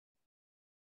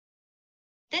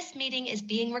This meeting is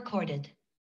being recorded.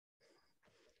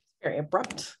 Very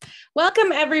abrupt.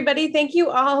 Welcome, everybody. Thank you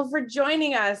all for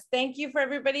joining us. Thank you for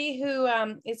everybody who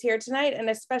is here tonight, and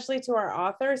especially to our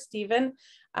author, Steven.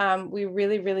 We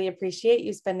really, really appreciate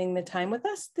you spending the time with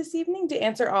us this evening to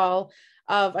answer all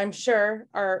of, I'm sure,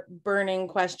 our burning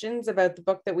questions about the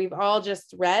book that we've all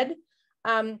just read.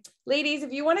 Ladies,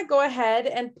 if you want to go ahead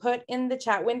and put in the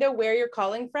chat window where you're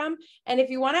calling from, and if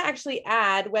you want to actually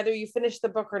add whether you finished the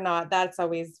book or not, that's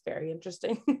always very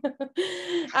interesting.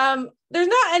 There's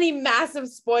not any massive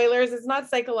spoilers. It's not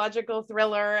psychological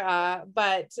thriller,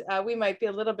 but we might be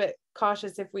a little bit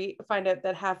cautious if we find out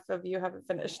that half of you haven't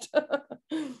finished.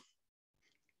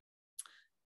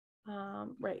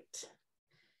 Right.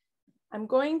 I'm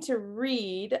going to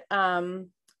read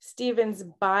Steven's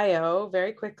bio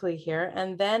very quickly here,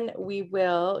 and then we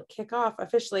will kick off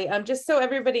officially. Just so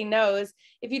everybody knows,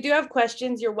 if you do have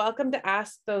questions, you're welcome to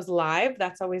ask those live.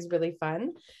 That's always really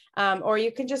fun. Or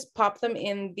you can just pop them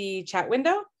in the chat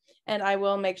window, and I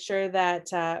will make sure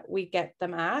that we get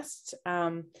them asked.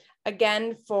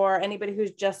 Again, for anybody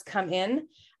who's just come in,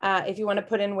 if you want to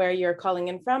put in where you're calling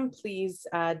in from, please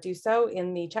do so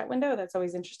in the chat window. That's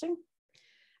always interesting.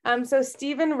 So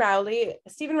Steven Rowley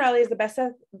is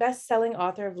the best-selling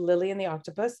author of Lily and the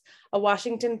Octopus, a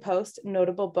Washington Post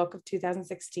notable book of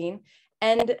 2016,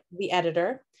 and the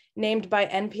editor, named by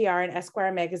NPR and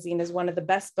Esquire magazine as one of the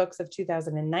best books of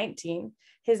 2019.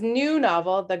 His new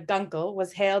novel, The Guncle,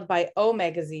 was hailed by O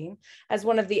magazine as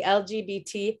one of the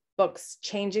LGBT books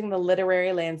changing the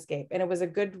literary landscape, and it was a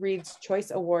Goodreads Choice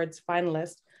Awards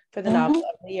finalist for the novel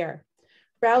of the year.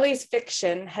 Rowley's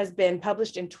fiction has been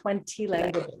published in 20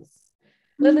 languages.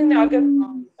 Lily and the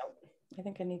Octopus, I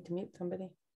think I need to mute somebody.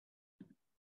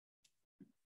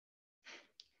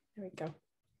 There we go.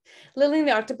 Lily and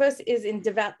the Octopus is in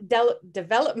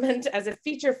development as a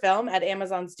feature film at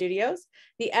Amazon Studios.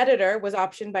 The editor was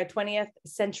optioned by 20th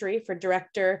Century for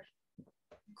director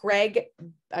Greg,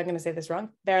 I'm going to say this wrong,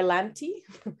 Berlanti.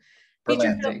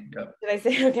 Berlanti, yep. Did I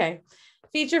say? Okay.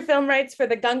 Feature film rights for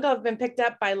The Guncle have been picked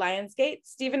up by Lionsgate.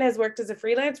 Steven has worked as a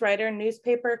freelance writer,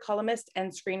 newspaper columnist,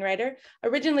 and screenwriter.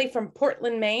 Originally from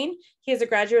Portland, Maine, he is a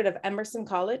graduate of Emerson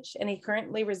College, and he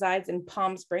currently resides in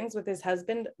Palm Springs with his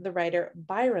husband, the writer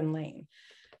Byron Lane.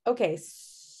 Okay,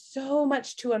 so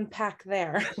much to unpack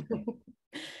there.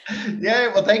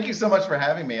 Yeah, well, thank you so much for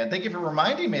having me. And thank you for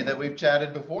reminding me that we've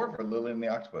chatted before for Lily and the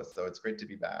Octopus. So it's great to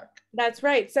be back. That's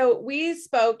right. So we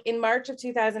spoke in March of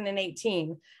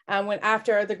 2018 when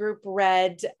after the group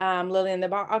read Lily and the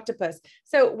Octopus.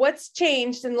 So what's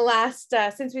changed in the last,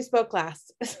 since we spoke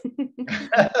last?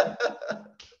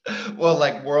 Well,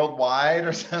 like worldwide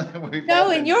or something?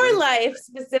 No, in your life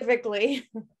specifically.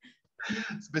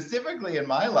 Specifically in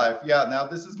my life, yeah. Now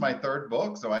this is my third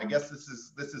book, so I guess this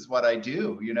is what I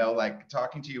do. You know, like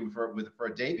talking to you for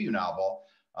a debut novel.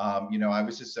 You know, I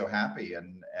was just so happy,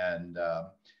 and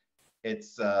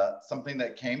it's something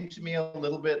that came to me a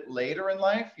little bit later in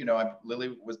life. You know,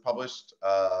 Lily was published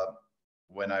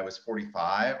when I was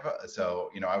 45, so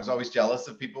you know, I was always jealous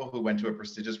of people who went to a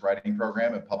prestigious writing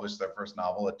program and published their first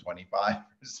novel at 25 or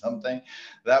something.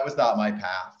 That was not my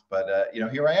path, but you know,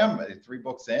 here I am, 3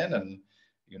 books in, and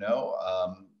you know,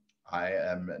 I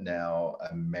am now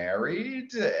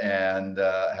married and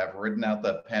have ridden out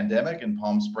the pandemic in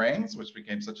Palm Springs, which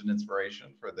became such an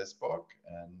inspiration for this book.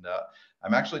 And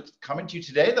I'm actually coming to you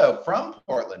today, though, from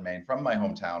Portland, Maine, from my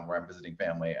hometown where I'm visiting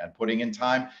family and putting in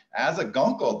time as a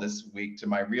Guncle this week to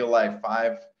my real life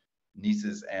 5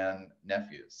 nieces and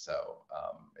nephews. So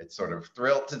it's sort of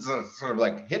thrilled to sort of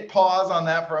like hit pause on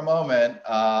that for a moment.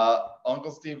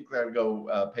 Uncle Steve got to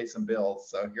go pay some bills.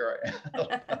 So here I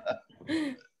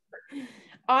am.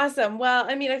 Awesome. Well,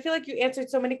 I mean, I feel like you answered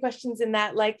so many questions in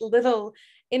that like little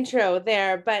intro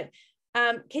there, but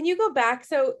can you go back?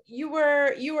 So you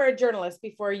were a journalist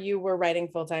before you were writing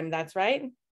full-time, that's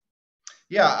right?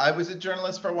 Yeah, I was a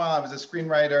journalist for a while. I was a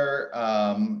screenwriter,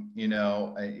 you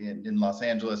know, in Los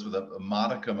Angeles with a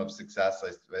modicum of success.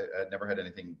 I never had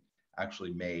anything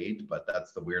actually made, but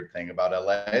that's the weird thing about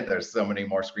LA. There's so many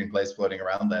more screenplays floating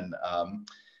around than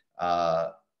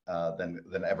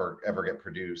ever get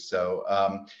produced.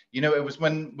 So, you know, it was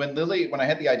when I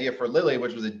had the idea for Lily,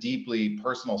 which was a deeply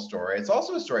personal story. It's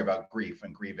also a story about grief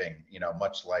and grieving, you know,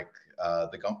 much like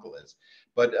The Guncle is.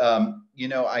 But, you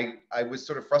know, I was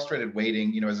sort of frustrated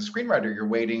waiting, you know, as a screenwriter, you're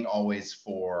waiting always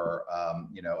for,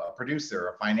 you know, a producer,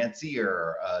 a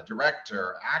financier, a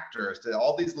director, actors, to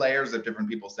all these layers of different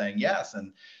people saying yes.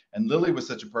 And Lily was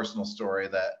such a personal story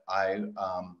that I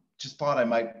just thought I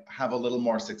might have a little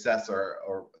more success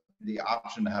or the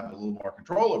option to have a little more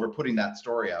control over putting that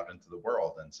story out into the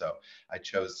world. And so I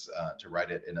chose to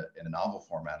write it in a novel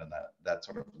format, and that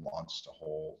sort of launched a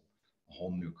whole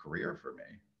new career for me.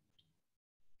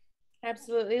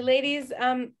 Absolutely. Ladies,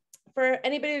 for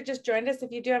anybody who just joined us,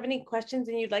 if you do have any questions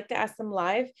and you'd like to ask them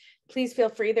live, please feel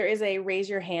free. There is a raise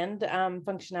your hand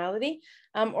functionality,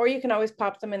 or you can always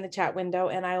pop them in the chat window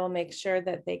and I will make sure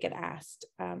that they get asked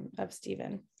of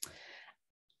Steven.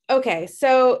 Okay,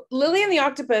 so Lily and the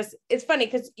Octopus, it's funny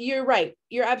because you're right.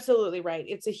 You're absolutely right.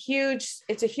 It's a huge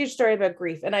story about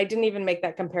grief. And I didn't even make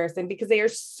that comparison because they are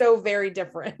so very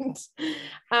different.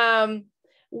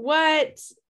 What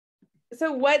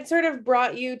sort of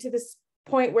brought you to this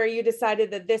point where you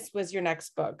decided that this was your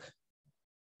next book?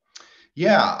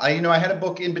 Yeah, I had a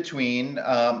book in between.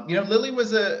 Lily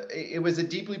was a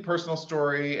deeply personal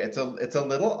story. It's a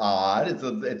little odd.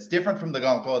 It's different from the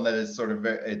Guncle in that it's sort of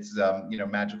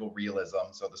magical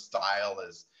realism. So the style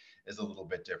is a little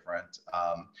bit different.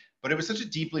 But it was such a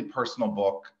deeply personal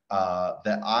book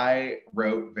that I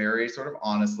wrote very sort of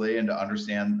honestly and to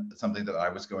understand something that I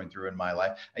was going through in my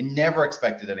life. I never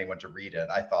expected anyone to read it.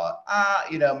 I thought,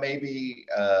 maybe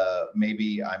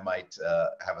I might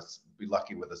be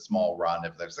lucky with a small run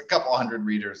if there's a couple hundred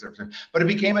readers. But it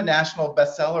became a national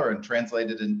bestseller and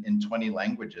translated in 20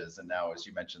 languages. And now, as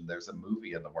you mentioned, there's a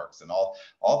movie in the works and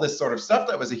all this sort of stuff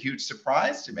that was a huge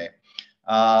surprise to me.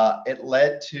 It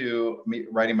led to me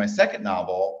writing my second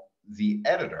novel, The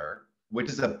Editor, which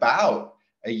is about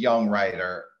a young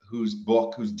writer whose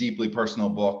deeply personal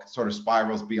book sort of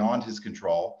spirals beyond his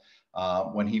control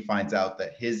when he finds out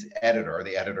that his editor,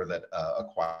 the editor that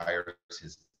acquires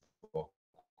his book,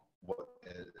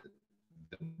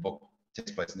 the book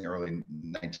takes place in the early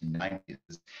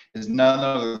 1990s, is none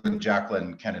other than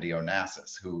Jacqueline Kennedy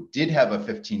Onassis, who did have a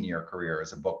 15-year career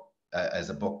as a book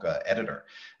editor,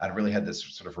 and really had this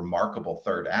sort of remarkable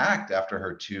third act after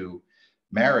her two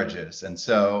marriages. And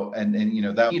so, and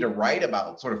that me to write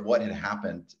about sort of what had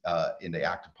happened in the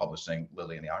act of publishing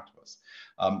Lily and the Octopus.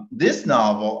 This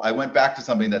novel, I went back to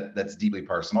something that's deeply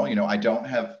personal. I don't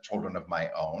have children of my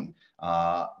own,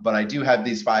 but I do have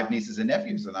these 5 nieces and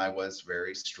nephews, and I was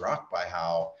very struck by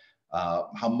how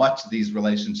much these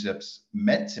relationships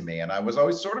meant to me. And I was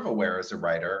always sort of aware as a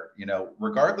writer,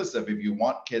 regardless of if you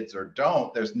want kids or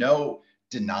don't, there's no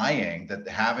denying that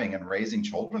having and raising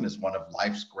children is one of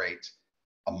life's great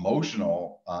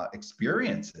emotional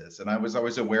experiences. And I was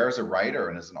always aware as a writer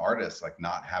and as an artist, like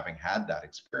not having had that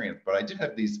experience, but I did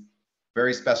have these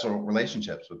very special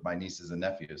relationships with my nieces and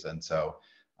nephews. And so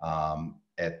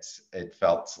it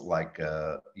felt like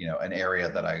an area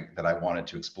that I wanted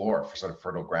to explore, for sort of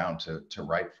fertile ground to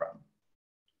write from.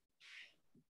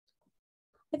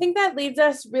 I think that leads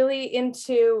us really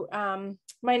into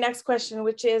my next question,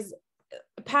 which is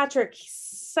Patrick,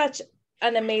 such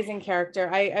an amazing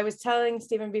character. I was telling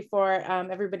Steven before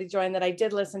everybody joined that I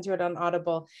did listen to it on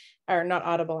Audible, or not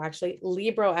Audible, actually,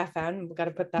 Libro FM. We've got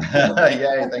to put that.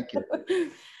 Yeah, thank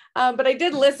you. But I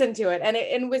did listen to it, and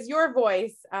it was your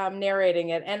voice narrating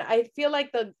it, and I feel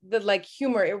like the like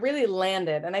humor, it really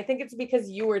landed, and I think it's because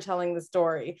you were telling the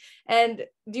story. And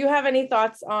do you have any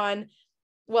thoughts on,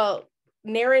 well,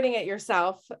 narrating it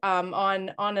yourself on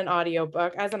an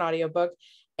audiobook, as an audiobook,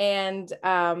 and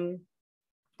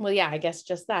well, yeah, I guess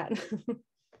just that.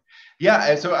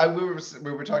 Yeah, so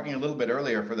we were talking a little bit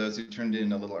earlier, for those who tuned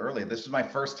in a little early. This is my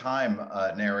first time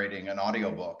narrating an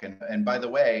audiobook. And by the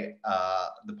way,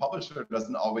 the publisher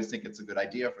doesn't always think it's a good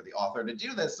idea for the author to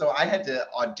do this. So I had to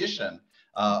audition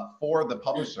for the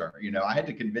publisher. I had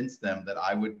to convince them that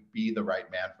I would be the right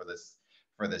man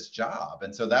for this job.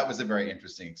 And so that was a very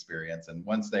interesting experience. And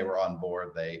once they were on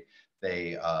board, they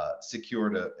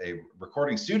secured a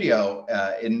recording studio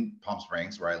in Palm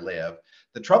Springs, where I live.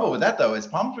 The trouble with that, though, is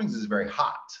Palm Springs is very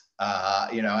hot,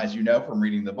 as you know from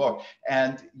reading the book,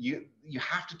 and you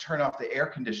have to turn off the air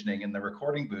conditioning in the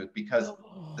recording booth because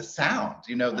the sound,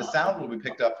 the sound will be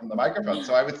picked up from the microphone.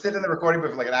 So I would sit in the recording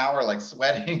booth for like an hour, like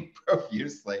sweating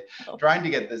profusely, trying to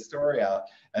get this story out.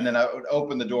 And then I would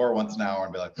open the door once an hour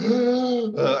and be like,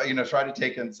 try to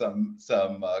take in some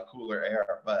cooler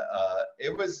air. But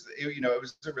it was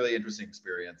a really interesting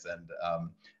experience. And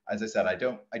as I said, I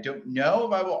don't know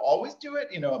if I will always do it.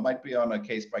 It might be on a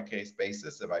case-by-case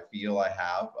basis if I feel I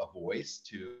have a voice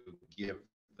to give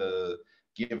the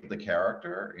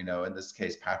character. In this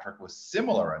case, Patrick was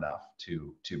similar enough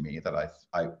to me that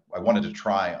I wanted to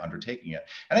try undertaking it.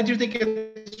 And I do think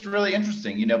it's really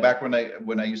interesting. Back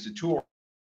when I used to tour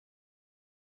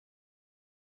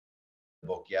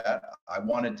book yet, I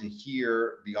wanted to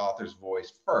hear the author's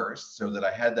voice first, so that I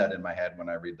had that in my head when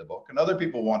I read the book. And other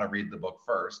people want to read the book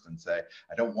first and say,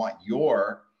 I don't want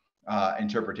your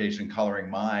interpretation coloring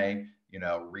my,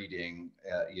 reading,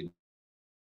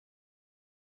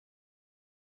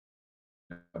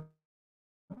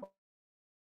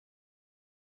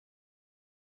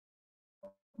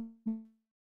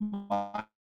 my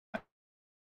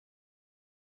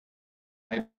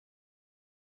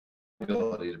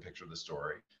ability to picture the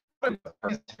story.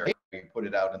 Put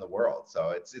it out in the world. So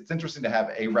it's interesting to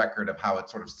have a record of how it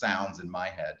sort of sounds in my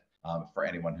head, for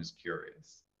anyone who's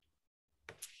curious.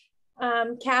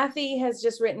 Kathy has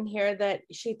just written here that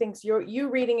she thinks you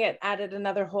reading it added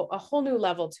a whole new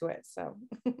level to it. So.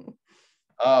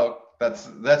 Oh, that's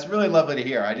really lovely to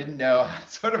hear. I didn't know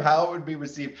sort of how it would be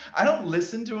received. I don't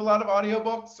listen to a lot of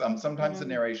audiobooks. Sometimes the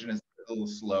narration is a little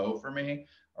slow for me,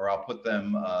 or I'll put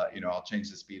them, I'll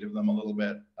change the speed of them a little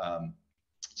bit.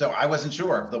 So I wasn't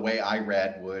sure if the way I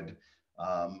read would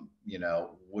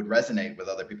resonate with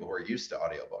other people who are used to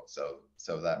audiobooks.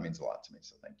 So that means a lot to me.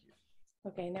 So thank you.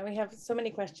 Okay, now we have so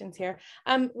many questions here.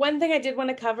 One thing I did want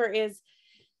to cover is,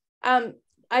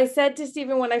 I said to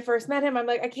Steven when I first met him, I'm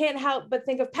like, I can't help but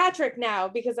think of Patrick now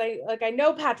because I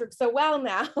know Patrick so well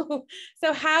now.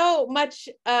 So how much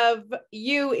of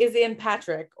you is in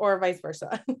Patrick or vice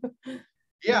versa?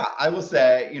 Yeah, I will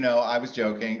say, I was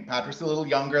joking. Patrick's a little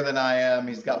younger than I am.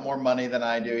 He's got more money than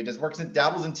I do. He just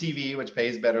dabbles in TV, which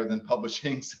pays better than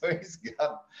publishing. So he's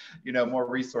got, more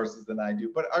resources than I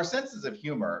do. But our senses of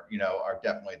humor, are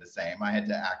definitely the same. I had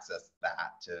to access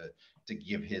that to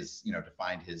give his, to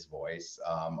find his voice.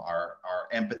 Our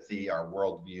empathy, our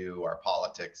worldview, our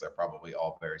politics are probably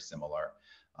all very similar.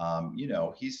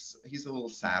 He's a little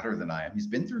sadder than I am. He's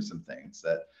been through some things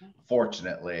that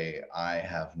fortunately I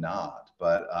have not,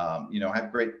 but I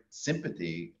have great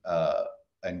sympathy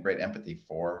and great empathy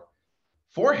for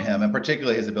him, and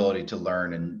particularly his ability to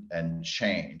learn and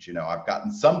change. I've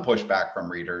gotten some pushback from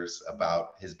readers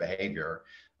about his behavior,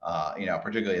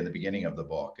 particularly in the beginning of the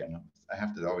book. And I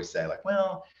have to always say, like,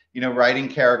 well, writing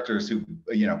characters who,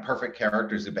 perfect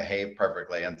characters who behave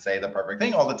perfectly and say the perfect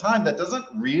thing all the time, that doesn't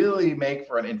really make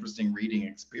for an interesting reading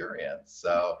experience.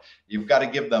 So you've got to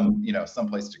give them,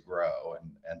 someplace to grow.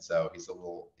 And so he's a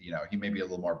little, he may be a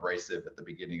little more abrasive at the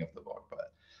beginning of the book,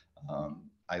 but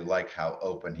I like how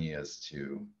open he is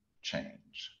to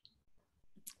change.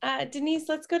 Denise,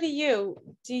 let's go to you.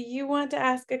 Do you want to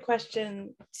ask a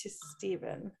question to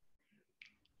Steven?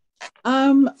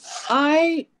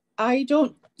 I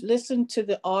don't listen to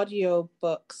the audio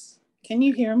books. Can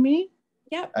you hear me?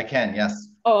 Yep. I can, yes.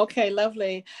 Oh, okay,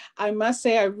 lovely. I must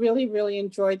say I really, really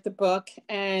enjoyed the book.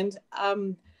 And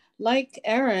like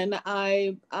Erin,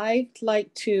 I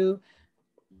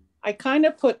kind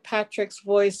of put Patrick's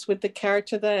voice with the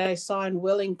character that I saw in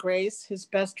Will and Grace, his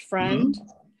best friend.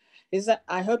 Mm-hmm.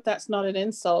 I hope that's not an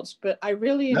insult, but I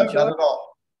really enjoyed. No, not at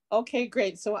all. Okay,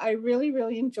 great. So I really,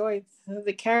 really enjoyed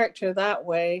the character that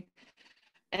way.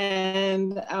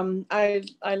 And I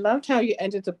loved how you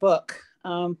ended the book.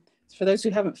 For those who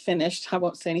haven't finished, I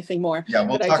won't say anything more. Yeah,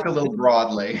 we'll talk a little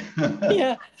broadly.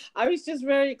 Yeah, I was just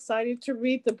very excited to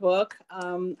read the book.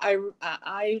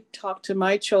 I talk to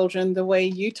my children the way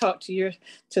you talk to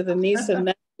the niece and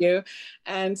nephew.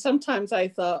 And sometimes I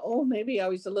thought, oh, maybe I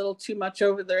was a little too much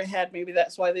over their head. Maybe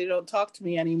that's why they don't talk to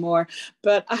me anymore.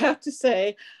 But I have to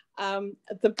say,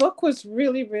 the book was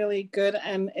really, really good,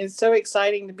 and it's so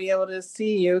exciting to be able to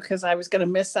see you, because I was going to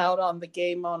miss out on the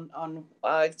game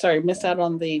miss out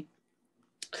on the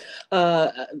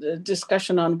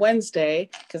discussion on Wednesday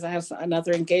because I have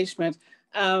another engagement.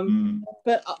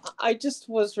 But I just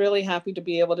was really happy to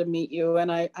be able to meet you,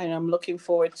 and I'm looking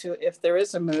forward to, if there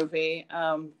is a movie,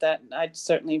 that I'd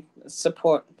certainly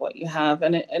support what you have,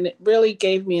 and it really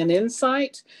gave me an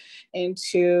insight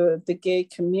into the gay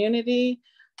community.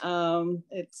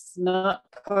 It's not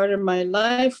part of my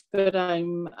life, but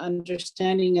I'm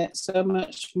understanding it so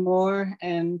much more,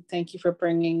 and thank you for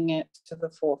bringing it to the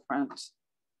forefront.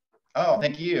 Oh,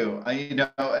 thank you. Thank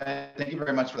you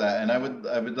very much for that. And I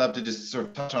would love to just sort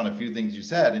of touch on a few things you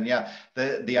said. And yeah,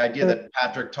 the idea that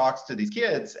Patrick talks to these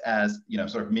kids as,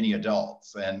 sort of mini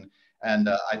adults. And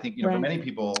I think, for many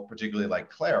people, particularly like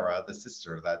Clara, the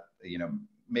sister, that,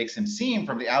 makes him seem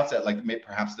from the outset like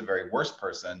perhaps the very worst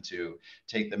person to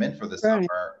take them in for the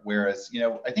summer. Whereas,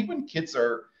 I think when kids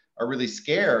are really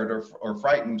scared or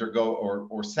frightened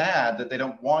or sad, that they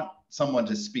don't want someone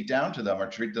to speak down to them or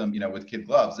treat them, with kid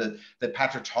gloves, that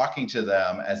Patrick talking to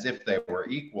them as if they were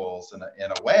equals in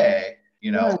a way,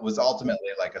 was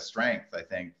ultimately like a strength, I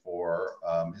think, for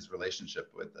his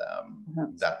relationship with them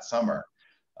that summer.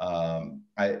 The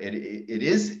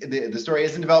story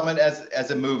is in development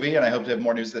as a movie, and I hope to have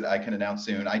more news that I can announce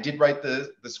soon. I did write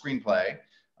the screenplay.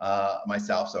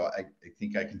 myself. So I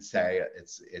think I can say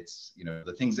it's, you know,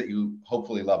 the things that you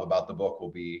hopefully love about the book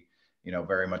will be, you know,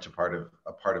 very much a part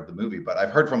of the movie. But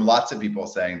I've heard from lots of people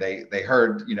saying they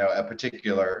heard, you know, a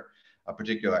particular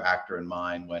actor in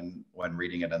mind when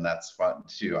reading it, and that's fun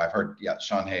too. I've heard, yeah,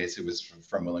 Sean Hayes, who was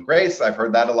from Will and Grace. I've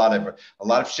heard that a lot of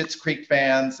Schitt's Creek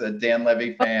fans, Dan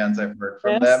Levy fans. I've heard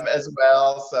from them as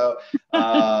well. So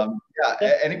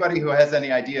yeah, anybody who has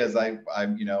any ideas,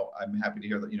 I'm you know, I'm happy to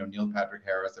hear that. You know, Neil Patrick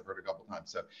Harris, I've heard a couple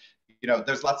times. So, you know,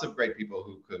 there's lots of great people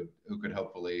who could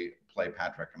hopefully play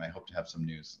Patrick, and I hope to have some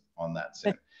news on that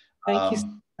soon. Thank you so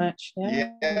much.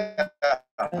 Yeah.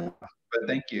 But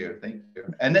thank you.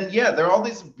 And then, yeah, there are all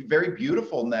these very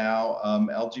beautiful now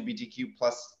LGBTQ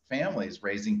plus families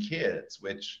raising kids,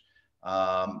 which,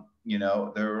 you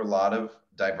know, there are a lot of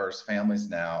diverse families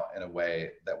now in a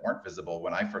way that weren't visible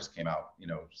when I first came out, you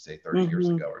know, say 30 years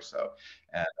ago or so.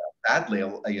 And sadly,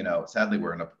 you know,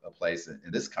 we're in a place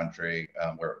in this country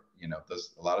where, you know,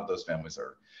 a lot of those families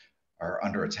are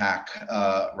under attack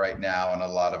right now, and a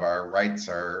lot of our rights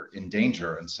are in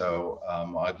danger. And so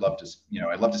I'd love to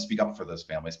speak up for those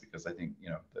families, because I think, you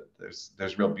know, that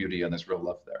there's real beauty and there's real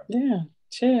love there. Yeah,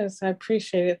 cheers. I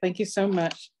appreciate it. Thank you so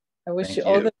much. I wish you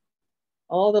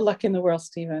all the luck in the world,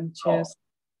 Steven. Cheers.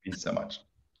 Thank you so much.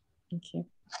 Thank you.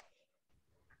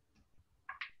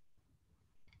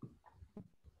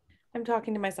 I'm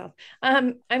talking to myself.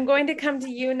 I'm going to come to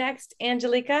you next,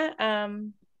 Angelica.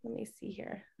 Let me see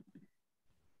here.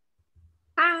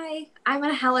 Hi, I'm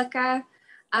Angelica.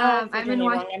 I'm in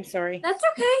Washington. I'm sorry. That's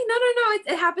okay. No.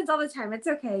 It happens all the time. It's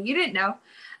okay. You didn't know.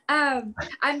 I'm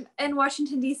in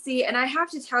Washington, D.C. and I have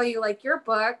to tell you, like, your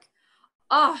book,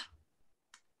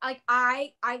 like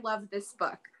I love this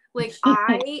book. Like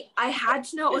I had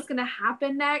to know what was going to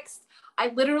happen next. I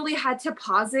literally had to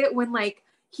pause it when, like,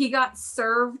 he got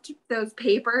served those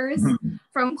papers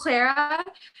from Clara.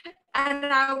 And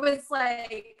I was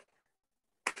like,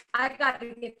 I got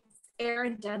to get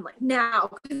Aaron done like now.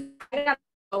 I got to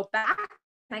go back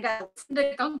and I got to listen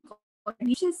to Guncle. And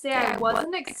you should say I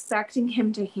wasn't expecting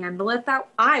him to handle it that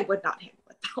I would not handle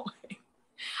it that way.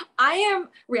 I am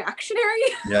reactionary.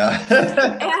 Yeah.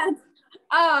 And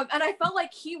I felt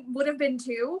like he would have been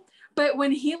too. But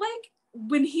when he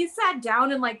sat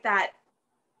down in like that,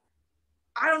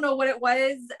 I don't know what it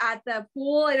was at the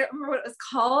pool. I don't remember what it was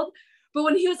called. But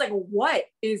when he was like, what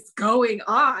is going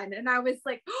on? And I was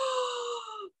like,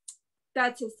 oh,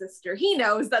 that's his sister. He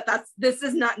knows that this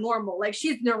is not normal. Like,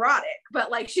 she's neurotic, but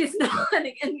like, she's not,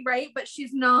 right? But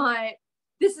she's not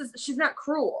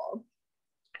cruel.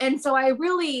 And so I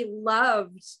really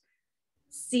loved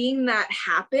seeing that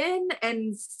happen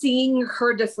and seeing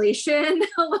her deflation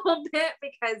a little bit,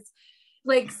 because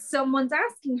like someone's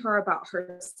asking her about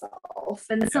herself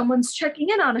and someone's checking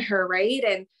in on her, right?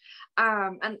 And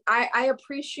I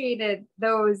appreciated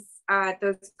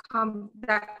that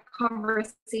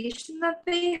conversation that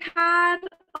they had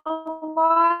a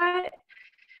lot.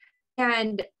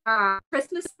 And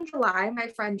Christmas in July, my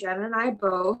friend Jen and I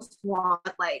both want,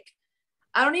 like,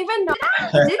 I don't even know.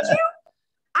 Did you?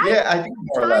 Yeah, I think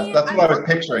more or less. That's what I was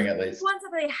picturing, at least. Ones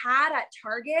that they had at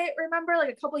Target, remember, like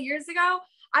a couple years ago.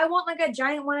 I want like a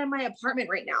giant one in my apartment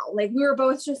right now. Like, we were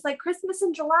both just like, Christmas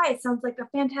in July sounds like a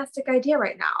fantastic idea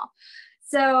right now.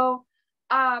 So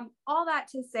all that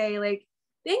to say, like,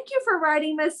 thank you for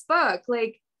writing this book.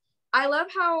 Like, I love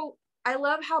how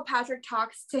Patrick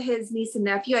talks to his niece and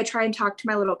nephew. I try and talk to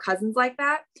my little cousins like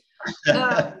that.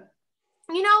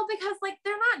 You know, because like,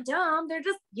 they're not dumb, they're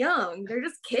just young, they're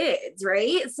just kids,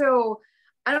 right? So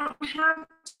I don't have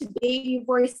to baby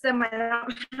voice them. I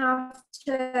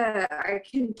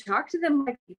can talk to them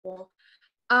like people.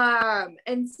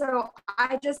 And so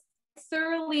I just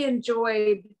thoroughly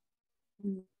enjoyed,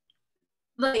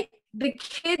 like, the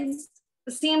kids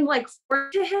seemed like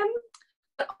foreign to him,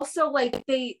 but also like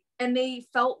they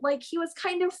felt like he was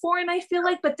kind of foreign, I feel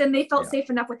like, but then they felt safe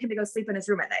enough with him to go sleep in his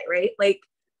room at night, right? Like,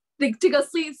 to go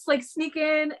sleep, like sneak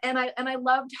in. And I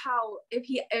loved how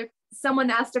if someone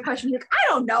asked a question, he's like, I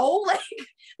don't know. Like,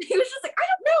 he was just like, I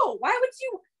don't know. What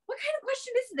kind of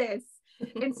question is this?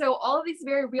 And so all of these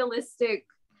very realistic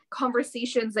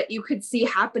conversations that you could see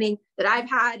happening that I've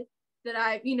had,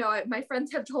 my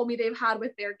friends have told me they've had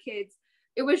with their kids.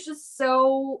 It was just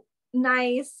so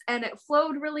nice, and it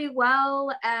flowed really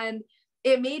well, and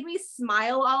it made me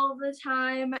smile all of the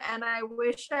time. And I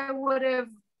wish I would have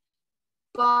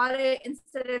bought it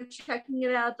instead of checking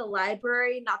it out at the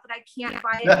library. Not that I can't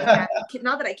buy it,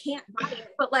 not that I can't buy it,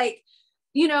 but like,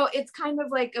 you know, it's kind of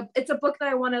like it's a book that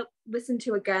I want to listen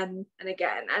to again and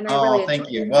again. And I Oh, really thank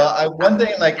enjoyed you. it. Well, one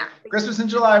thing, like Yeah. Christmas in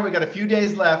July, we got a few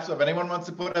days left. So if anyone wants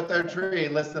to put up their tree,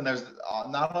 listen, there's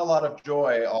not a lot of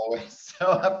joy always.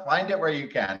 So find it where you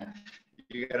can.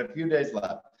 You got a few days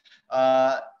left.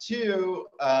 Two,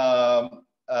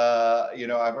 you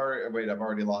know, I've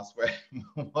already lost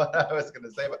what I was going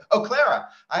to say. But, oh, Clara,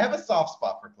 I have a soft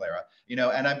spot for Clara, you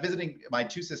know, and I'm visiting my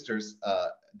two sisters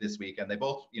this week, and they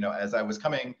both, you know, as I was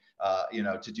coming, you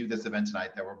know, to do this event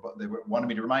tonight, they wanted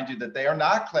me to remind you that they are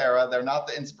not Clara. They're not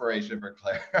the inspiration for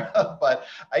Clara, but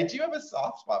I do have a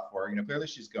soft spot for her. You know, clearly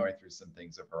she's going through some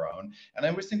things of her own, and I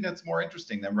always think that's more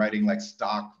interesting than writing like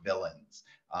stock villains.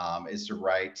 Is to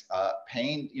write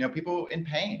pain, you know, people in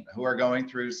pain who are going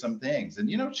through some things. And,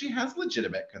 you know, she has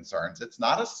legitimate concerns. It's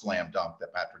not a slam dunk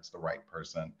that Patrick's the right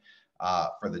person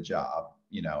for the job,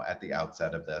 you know, at the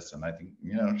outset of this. And I think,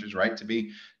 you know, she's right to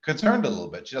be concerned a little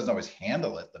bit. She doesn't always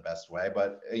handle it the best way,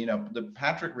 but, you know, the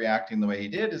Patrick reacting the way he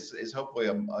did is hopefully,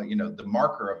 you know, the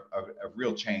marker of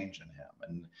real change in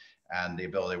him and the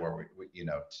ability where we you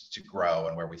know, to grow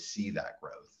and where we see that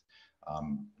growth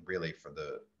really for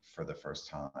the first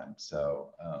time. So,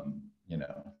 you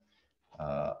know,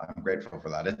 I'm grateful for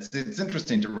that. It's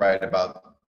interesting to write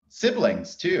about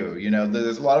siblings too. You know,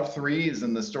 there's a lot of threes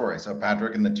in the story. So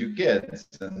Patrick and the two kids,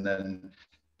 and then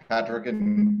Patrick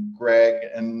and Greg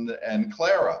and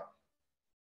Clara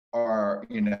are,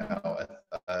 you know,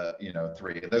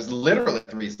 three. There's literally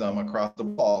threesome across the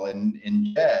wall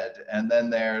in Jed, and then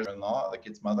there's the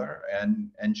kid's mother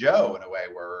and Joe in a way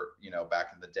where, you know,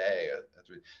 back in the day.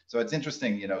 So it's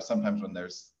interesting, you know, sometimes when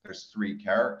there's three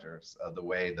characters, the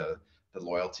way the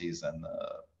loyalties and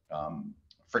the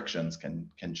frictions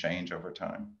can change over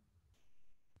time.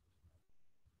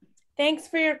 Thanks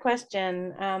for your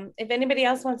question. If anybody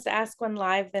else wants to ask one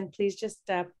live, then please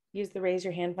just use the raise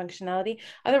your hand functionality.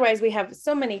 Otherwise, we have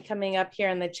so many coming up here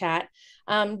in the chat.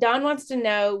 Don wants to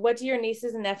know, what do your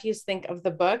nieces and nephews think of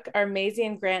the book? Are Maisie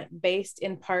and Grant based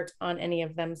in part on any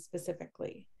of them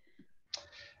specifically?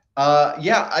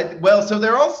 Yeah, well, so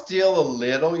they're all still a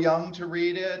little young to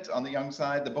read it, on the young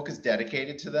side. The book is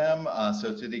dedicated to them.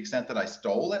 So to the extent that I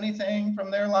stole anything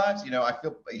from their lives, you know, I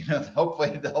feel, you know,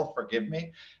 hopefully they'll forgive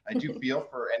me. I do feel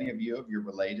for any of you, if you're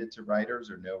related to writers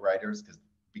or no writers, because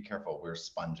be careful, we're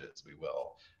sponges. We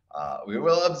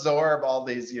will absorb all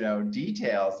these, you know,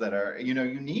 details that are, you know,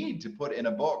 you need to put in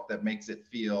a book that makes it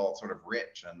feel sort of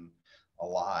rich and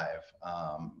alive.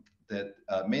 That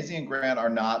Maisie and Grant are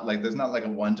not like, there's not like a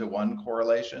one-to-one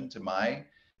correlation to my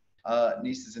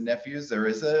nieces and nephews. There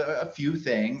is a few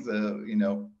things, you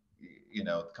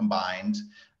know, combined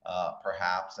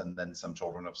perhaps, and then some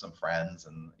children of some friends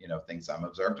and, you know, things I'm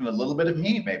observed, and a little bit of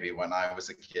me maybe when I was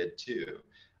a kid too,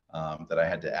 that I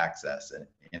had to access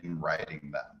in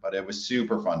writing them. But it was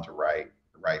super fun to write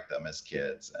them as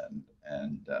kids,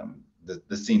 and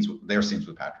the scenes, their scenes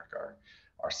with Patrick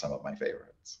are some of my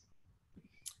favorites.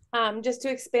 Just to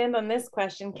expand on this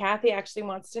question, Kathy actually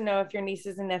wants to know if your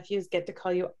nieces and nephews get to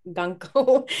call you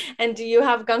Guncle, and do you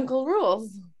have Guncle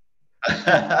rules?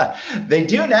 They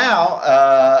do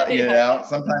now, you know,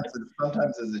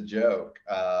 sometimes as a joke.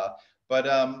 But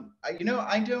you know,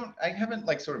 I haven't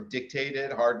like sort of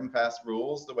dictated hard and fast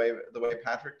rules the way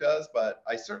Patrick does, but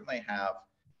I certainly have,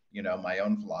 you know, my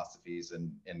own philosophies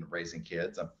in raising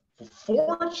kids.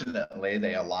 Fortunately,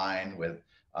 they align with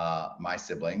my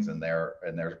siblings and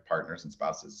their partners and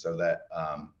spouses, so that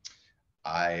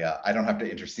I don't have to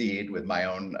intercede with my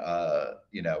own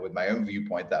you know, with my own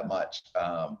viewpoint that much.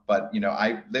 But you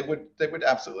know, they would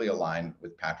absolutely align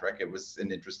with Patrick. It was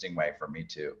an interesting way for me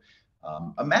to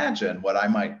imagine what I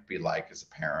might be like as a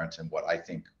parent and what I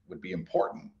think would be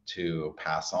important to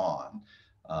pass on.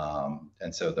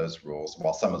 And so those rules,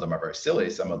 while some of them are very silly,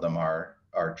 some of them are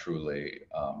truly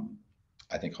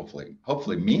I think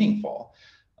hopefully meaningful.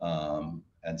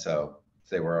 And so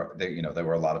they were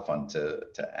a lot of fun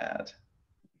to add.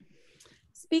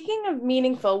 Speaking of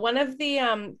meaningful, one of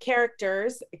the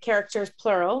characters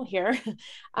plural here,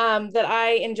 that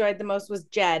I enjoyed the most was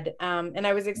Jed. And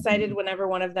I was excited whenever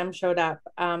one of them showed up.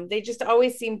 They just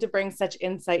always seemed to bring such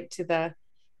insight to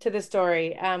the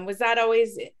story. Was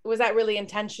that really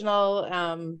intentional?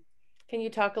 Can you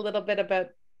talk a little bit about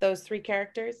those three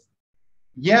characters?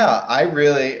 Yeah,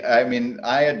 I mean,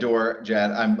 I adore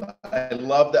Jed. I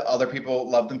love that other people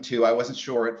love them too. I wasn't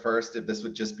sure at first if this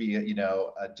would just be, you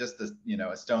know, just a, you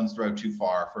know, a stone's throw too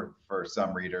far for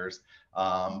some readers.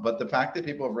 But the fact that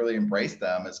people have really embraced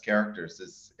them as characters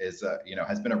is you know,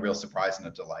 has been a real surprise and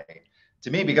a delight to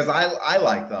me, because I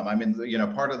like them. I mean, you know,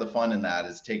 part of the fun in that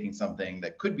is taking something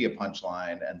that could be a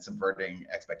punchline and subverting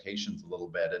expectations a little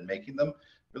bit and making them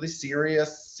really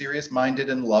serious-minded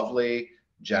and lovely,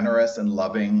 generous and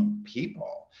loving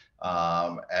people.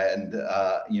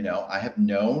 You know, I have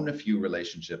known a few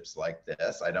relationships like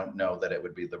this. I don't know that it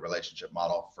would be the relationship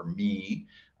model for me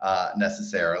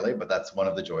necessarily, but that's one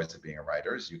of the joys of being a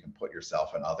writer, is you can put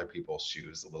yourself in other people's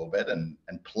shoes a little bit and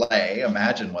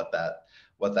imagine what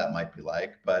that might be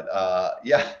like. But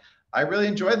yeah, I really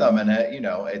enjoy them. And, you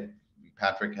know,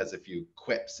 Patrick has a few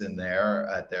quips in there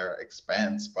at their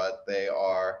expense, but they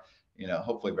are, you know,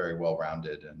 hopefully very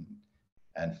well-rounded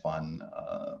and fun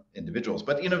individuals.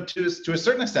 But, you know, to a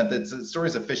certain extent, the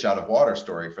story's a fish out of water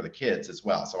story for the kids as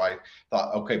well. So I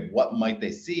thought, okay, what might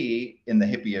they see in the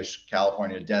hippie-ish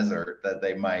California desert that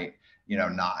they might, you know,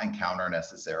 not encounter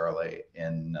necessarily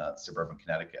in suburban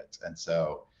Connecticut? And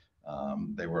so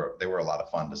they were a lot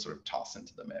of fun to sort of toss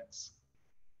into the mix.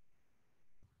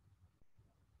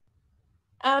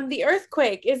 The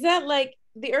earthquake, is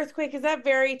that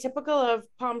very typical of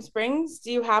Palm Springs?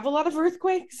 Do you have a lot of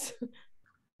earthquakes?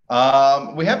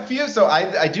 We have a few. So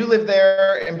I do live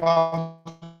there in Palm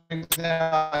Springs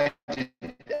now.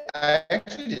 I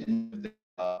actually didn't live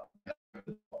there.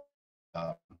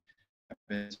 I've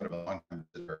been sort of a long time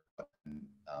visitor.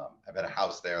 I've had a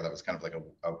house there that was kind of like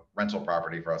a rental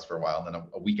property for us for a while, and then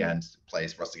a weekend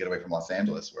place for us to get away from Los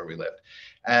Angeles where we lived.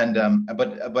 And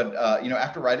you know,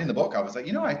 after writing the book, I was like,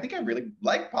 you know, I think I really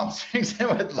like Palm Springs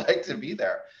and would like to be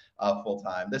there full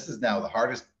time. This is now the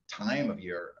hardest time of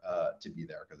year to be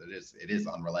there, because it is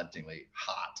unrelentingly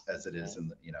hot, as it is in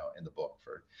the, you know, in the book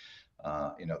for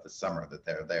you know, the summer that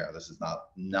they're there. This is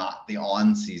not the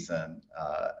on season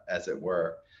as it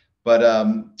were. But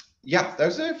yeah,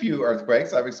 there's a few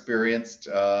earthquakes. I've experienced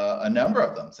a number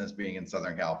of them since being in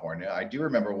Southern California. I do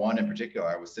remember one in particular.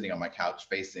 I was sitting on my couch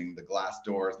facing the glass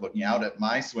doors, looking out at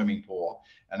my swimming pool,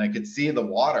 and I could see the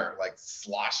water like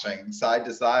sloshing side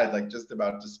to side, like just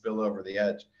about to spill over the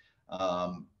edge.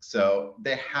 So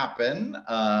they happen.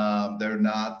 They're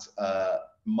not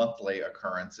monthly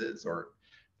occurrences, or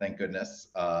thank goodness,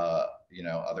 you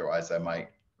know, otherwise I might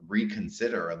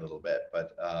reconsider a little bit.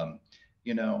 But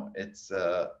you know, it's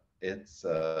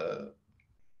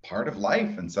part of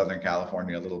life in Southern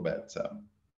California a little bit. So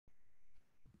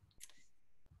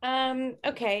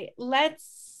okay,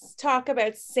 let's talk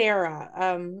about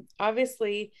Sarah.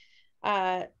 Obviously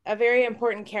a very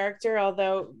important character,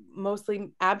 although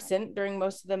mostly absent during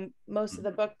most of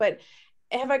the book. But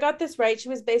have I got this right? She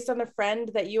was based on a friend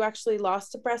that you actually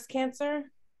lost to breast cancer?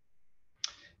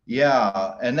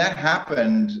 yeah, and that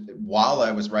happened while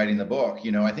I was writing the book.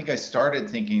 You know, I think I started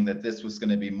thinking that this was going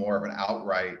to be more of an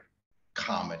outright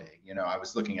comedy. You know, I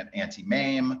was looking at Auntie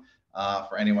Mame.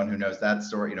 For anyone who knows that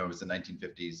story, you know, it was a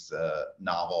 1950s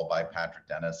novel by Patrick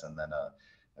Dennis, and then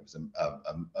it was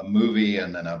a movie,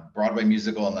 and then a Broadway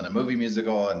musical, and then a movie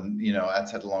musical, and you know,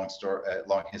 that's had a long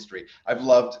history. I've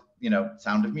loved, you know,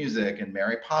 Sound of Music and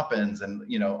Mary Poppins, and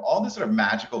you know, all this sort of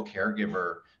magical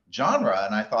caregiver genre,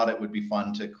 and I thought it would be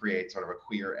fun to create sort of a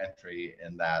queer entry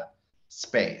in that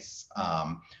space.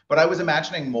 But I was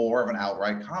imagining more of an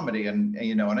outright comedy, and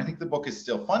you know, and I think the book is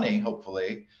still funny,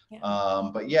 hopefully. Yeah.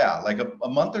 But yeah, like a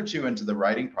month or two into the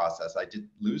writing process, I did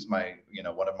lose my, you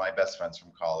know, one of my best friends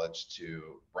from college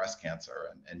to breast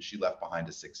cancer, and she left behind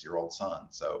a 6-year-old son.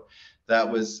 So that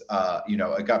was, you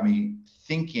know, it got me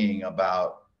thinking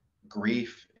about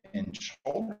grief in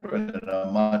children in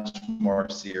a much more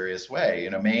serious way. You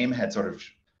know, Mame had sort of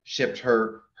shipped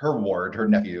her ward, her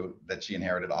nephew that she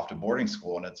inherited, off to boarding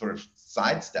school, and it sort of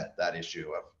sidestepped that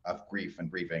issue of grief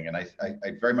and grieving. And I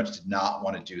very much did not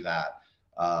want to do that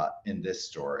in this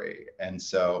story. And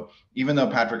so even though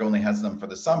Patrick only has them for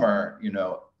the summer, you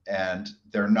know, and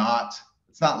they're not,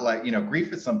 it's not like, you know,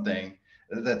 grief is something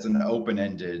that's an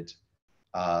open-ended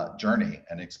journey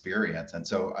and experience. And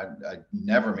so I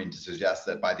never mean to suggest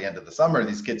that by the end of the summer,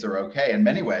 these kids are okay. In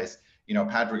many ways, you know,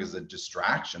 Patrick is a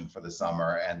distraction for the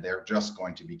summer, and they're just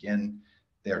going to begin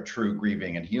their true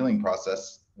grieving and healing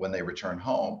process when they return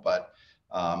home. But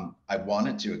I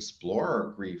wanted to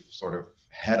explore grief sort of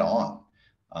head on.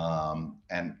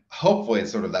 And hopefully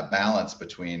it's sort of that balance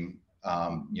between,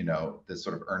 you know, this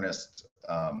sort of earnest,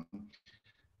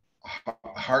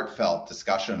 heartfelt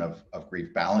discussion of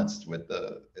grief balanced with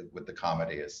the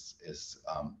comedy is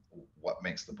what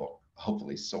makes the book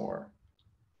hopefully soar.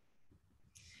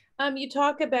 You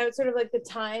talk about sort of like the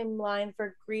timeline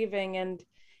for grieving,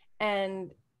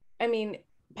 and I mean,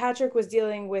 Patrick was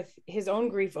dealing with his own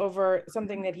grief over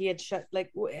something that he had shut.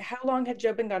 Like, how long had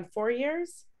Joe been gone? 4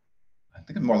 years? I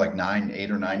think it's more like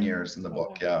 8 or 9 years in the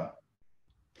book. Yeah.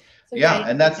 So yeah,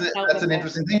 and that's that's an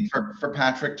interesting thing for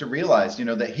Patrick to realize, you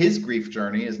know, that his grief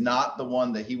journey is not the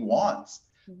one that he wants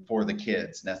for the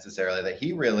kids necessarily, that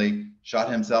he really shut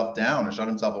himself down or shut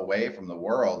himself away from the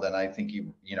world. And I think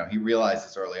he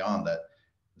realizes early on that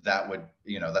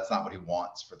that's not what he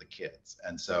wants for the kids.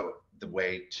 And so the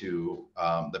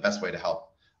best way to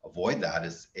help avoid that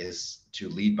is to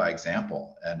lead by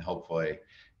example. And hopefully,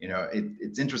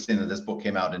 it's interesting that this book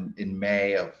came out in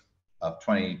May of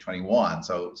 2021.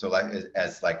 So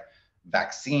as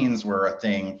vaccines were a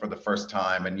thing for the first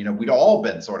time, and we'd all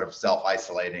been sort of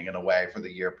self-isolating in a way for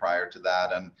the year prior to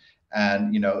that, and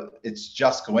it's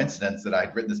just coincidence that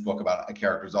I'd written this book about a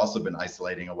character who's also been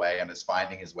isolating away and is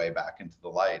finding his way back into the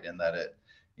light, and that it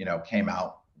came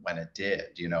out when it did.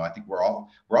 I think we're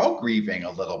all grieving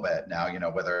a little bit now,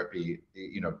 whether it be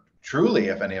truly,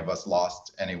 if any of us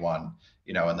lost anyone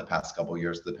in the past couple of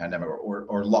years of the pandemic,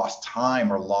 or lost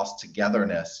time or lost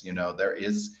togetherness,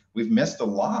 we've missed a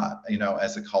lot,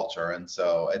 as a culture. And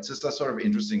so it's just a sort of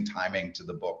interesting timing to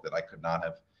the book that I could not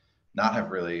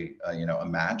have really,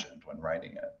 imagined when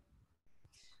writing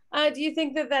it. Do you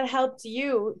think that helped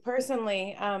you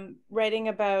personally, writing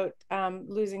about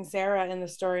losing Sarah in the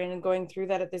story and going through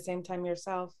that at the same time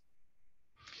yourself?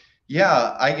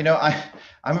 Yeah,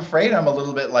 I'm afraid I'm a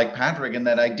little bit like Patrick in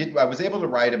that I was able to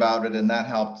write about it, and that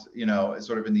helped,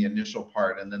 sort of in the initial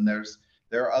part. And then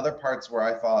there are other parts where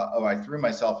I thought, oh, I threw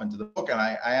myself into the book, and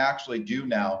I actually do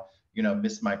now,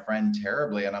 miss my friend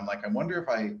terribly. And I'm like, I wonder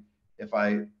if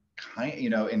I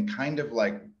kind of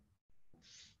like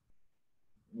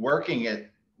working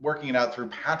it out through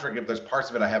Patrick, if there's parts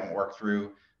of it I haven't worked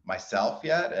through myself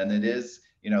yet. And it is,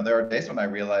 there are days when I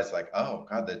realize like, oh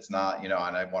God, that's not, and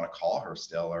I want to call her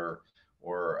still, or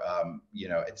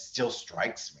it still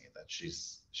strikes me that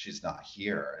she's not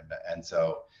here. And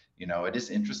so, it is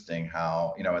interesting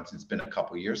how, it's been a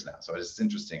couple of years now. So it's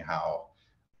interesting how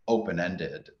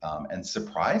open-ended and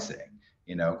surprising,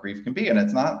 grief can be. And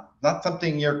it's not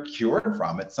something you're cured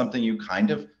from. It's something you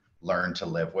kind of learn to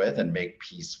live with and make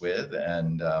peace with.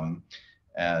 And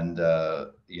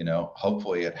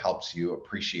hopefully it helps you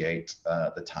appreciate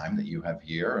the time that you have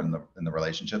here and the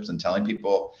relationships, and telling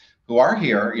people who are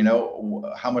here,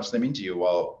 how much they mean to you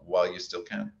while you still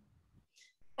can.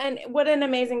 And what an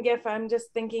amazing gift. I'm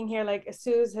just thinking here, like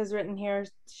Suze has written here,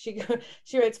 she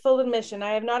writes, full admission,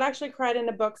 I have not actually cried in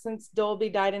a book since Dolby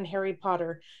died in Harry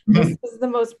Potter. This is the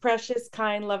most precious,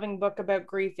 kind, loving book about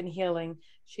grief and healing.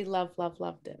 She loved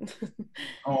it.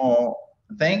 Oh,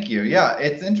 thank you. Yeah,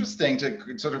 it's interesting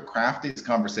to sort of craft these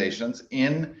conversations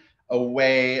in a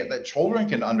way that children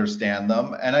can understand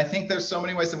them. And I think there's so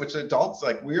many ways in which adults,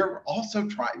 like, we're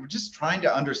just trying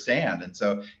to understand. And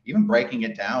so even breaking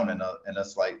it down in a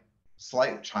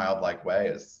slight childlike way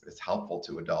is helpful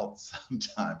to adults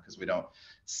sometimes, because we don't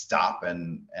stop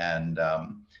and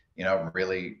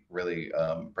really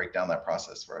break down that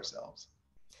process for ourselves.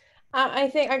 I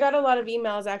think I got a lot of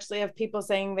emails actually of people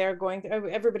saying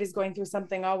everybody's going through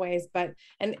something always, but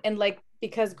and like,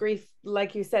 because grief,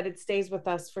 like you said, it stays with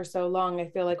us for so long. I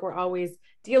feel like we're always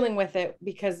dealing with it,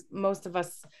 because most of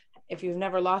us, if you've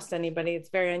never lost anybody, it's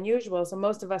very unusual. So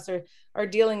most of us are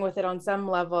dealing with it on some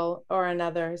level or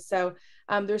another. So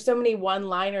there's so many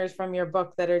one-liners from your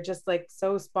book that are just like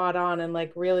so spot on and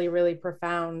like really, really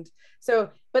profound.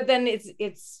 So, but then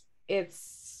it's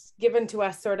given to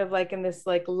us sort of like in this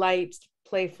like light,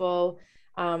 playful,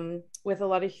 with a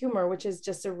lot of humor, which is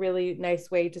just a really nice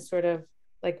way to sort of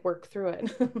like work through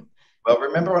it. Well,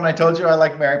 remember when I told you I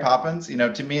like Mary Poppins?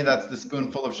 To me, that's the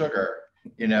spoonful of sugar,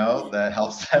 that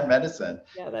helps that medicine.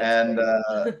 Yeah, and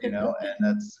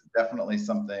that's definitely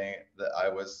something that I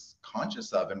was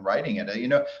conscious of in writing it.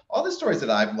 All the stories that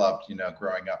I've loved,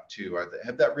 growing up too,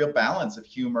 have that real balance of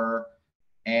humor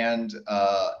and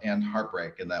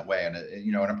heartbreak in that way. And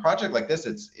in a project like this,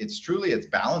 it's truly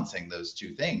balancing those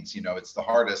two things. It's the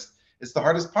hardest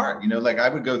part. Like I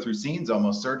would go through scenes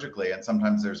almost surgically, and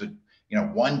sometimes there's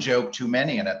one joke too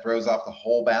many, and it throws off the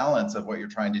whole balance of what you're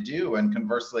trying to do. And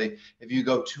conversely, if you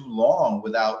go too long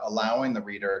without allowing the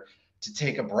reader to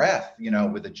take a breath,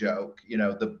 with a joke,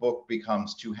 the book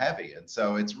becomes too heavy. And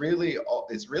so it's really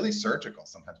surgical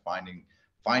sometimes,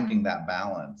 finding that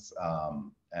balance.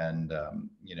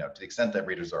 To the extent that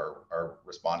readers are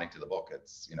responding to the book,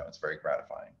 it's very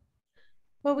gratifying.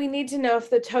 Well, we need to know if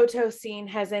the Toto scene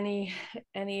has any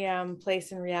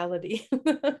place in reality.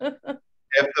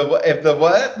 If the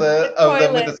what? The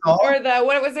toilet, with the song? or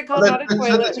what was it called? Not a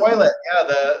toilet. The toilet, yeah,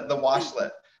 the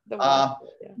washlet.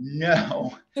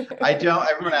 No, I don't.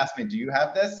 Everyone asks me, do you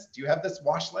have this? Do you have this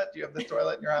washlet? Do you have this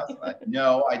toilet in your house?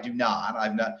 No, I do not.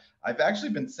 I've actually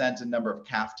been sent a number of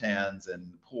caftans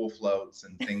and pool floats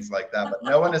and things like that, but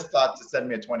no one has thought to send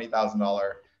me a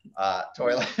 $20,000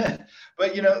 toilet.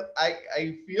 But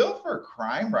I feel for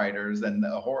crime writers and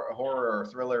horror or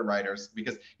thriller writers,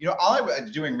 because all I was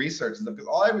doing research and stuff, because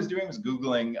all I was doing was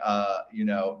Googling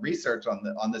research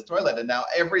on this toilet, and now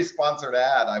every sponsored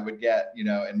ad I would get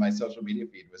in my social media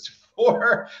feed was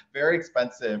for very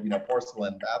expensive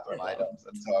porcelain bathroom items.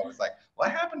 And so I was like,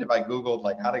 what happened if I Googled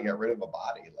like how to get rid of a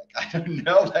body? Like, I don't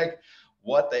know like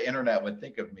what the internet would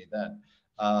think of me then.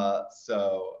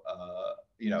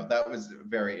 That was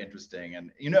very interesting.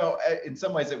 And, in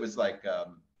some ways it was like,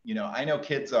 I know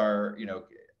kids are,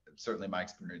 certainly my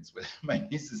experience with my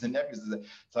nieces and nephews is that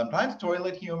sometimes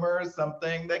toilet humor is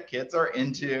something that kids are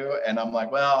into. And I'm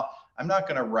like, well, I'm not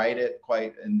going to write it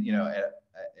quite in,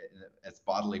 as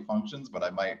bodily functions, but I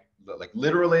might like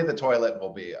literally the toilet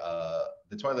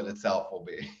itself will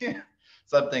be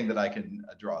something that I can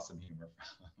draw some humor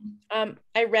from.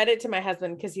 I read it to my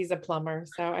husband because he's a plumber,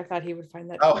 so I thought he would find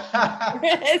that.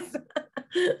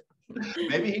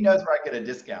 Maybe he knows where I get a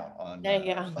discount on. There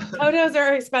you go. Photos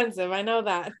are expensive. I know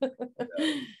that.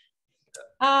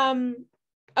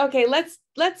 Okay,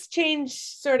 let's change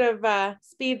sort of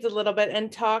speeds a little bit and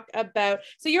talk about,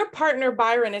 so your partner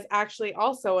Byron is actually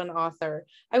also an author.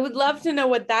 I would love to know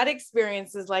what that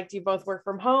experience is like. Do you both work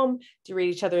from home? Do you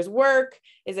read each other's work?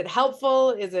 Is it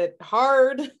helpful? Is it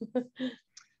hard?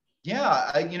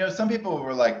 Yeah, some people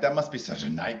were like, that must be such a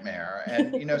nightmare.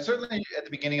 And, certainly at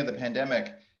the beginning of the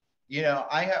pandemic,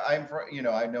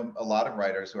 I know a lot of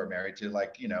writers who are married to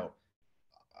like,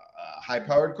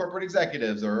 high-powered corporate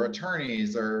executives or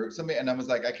attorneys or something. And I was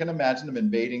like, I can imagine them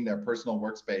invading their personal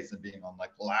workspace and being on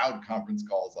like loud conference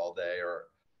calls all day,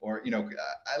 or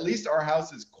at least our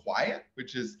house is quiet,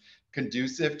 which is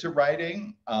conducive to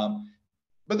writing.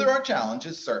 But there are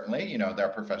challenges, certainly. There are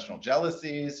professional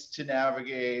jealousies to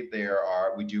navigate.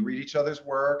 We do read each other's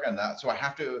work, and so I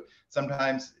have to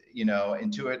sometimes,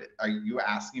 intuit, are you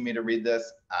asking me to read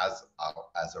this as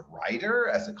a writer,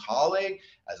 as a colleague,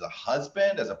 as a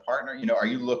husband, as a partner? Are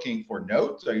you looking for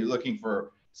notes? Are you looking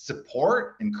for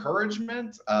support,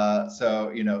 encouragement?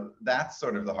 So that's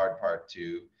sort of the hard part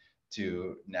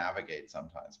to navigate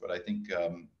sometimes. But I think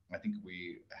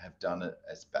we have done it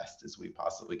as best as we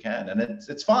possibly can, and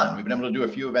it's fun. We've been able to do a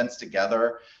few events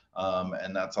together,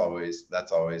 and that's always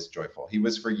joyful. He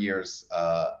was for years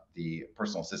the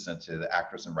personal assistant to the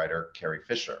actress and writer Carrie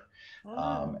Fisher,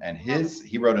 and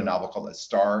he wrote a novel called "A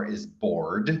Star Is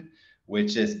Bored,"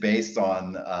 which is based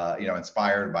on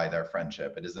inspired by their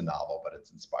friendship. It is a novel, but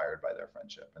it's inspired by their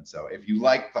friendship. And so, if you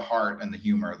like the heart and the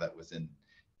humor that was in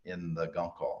the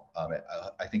Guncle,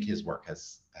 I think his work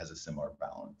has a similar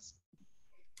balance.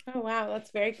 Oh wow,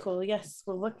 that's very cool. Yes,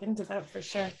 we'll look into that for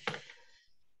sure.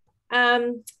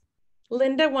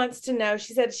 Linda wants to know,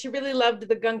 she said she really loved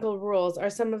the Guncle rules. Are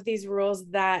some of these rules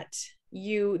that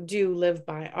you do live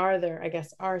by?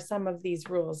 Are some of these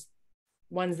rules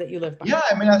ones that you live by? Yeah,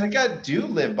 I mean, I think I do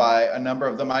live by a number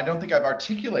of them. I don't think I've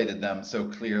articulated them so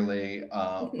clearly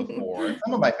before.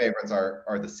 Some of my favorites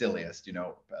are the silliest.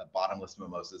 Bottomless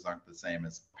mimosas aren't the same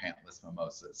as pantless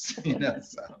mimosas.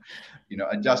 So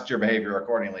adjust your behavior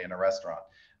accordingly in a restaurant.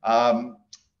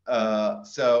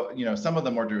 So some of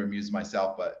them are to amuse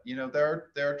myself, but there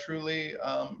are truly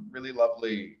really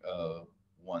lovely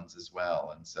ones as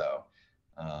well. And so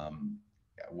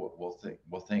we'll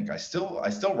think. I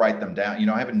still write them down.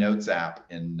 I have a notes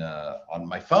app on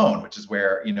my phone, which is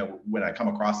where when I come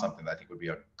across something that I think would be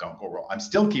a Guncle rule, I'm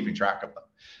still keeping track of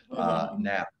them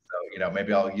now. So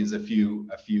maybe I'll use a few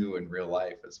in real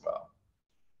life as well.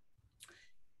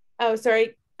 Oh,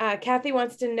 sorry. Kathy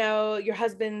wants to know your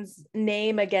husband's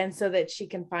name again so that she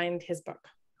can find his book.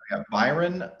 Yeah,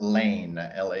 Byron Lane,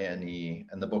 Lane,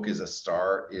 and the book is A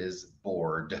Star Is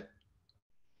Bored.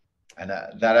 And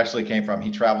that actually came from,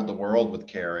 he traveled the world with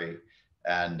Carrie,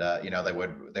 and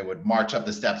they would march up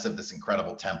the steps of this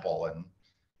incredible temple in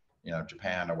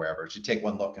Japan or wherever. She'd take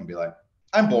one look and be like,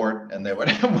 I'm bored, and they would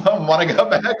want to go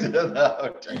back to the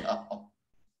hotel.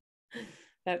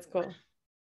 That's cool.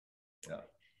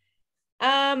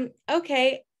 Yeah.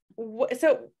 Okay,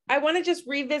 so I want to just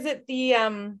revisit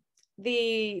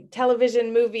the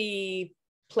television movie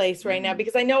place right now,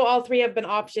 because I know all three have been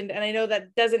optioned, and I know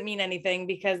that doesn't mean anything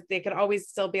because they could always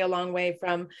still be a long way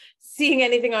from seeing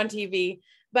anything on TV.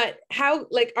 But how,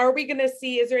 are we going to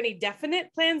see, is there any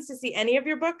definite plans to see any of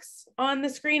your books on the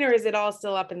screen, or is it all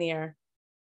still up in the air?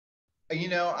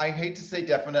 I hate to say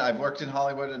definite. I've worked in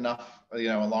Hollywood enough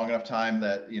a long enough time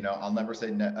that, I'll never say,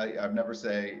 I've never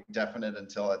say definite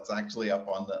until it's actually up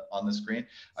on the screen.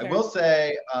 Sure. I will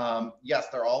say, yes,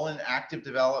 they're all in active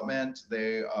development.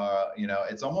 They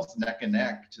it's almost neck and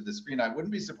neck to the screen. I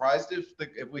wouldn't be surprised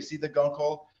if we see the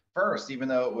Guncle first, even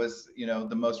though it was,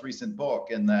 the most recent book,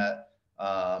 in that,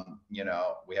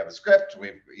 we have a script,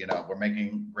 we're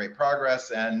making great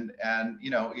progress, and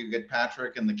you get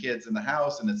Patrick and the kids in the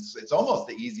house, and it's almost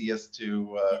the easiest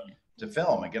to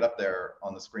film and get up there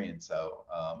on the screen. So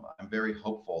I'm very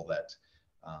hopeful that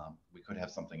we could have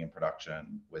something in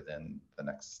production within the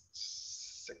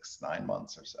next 6-9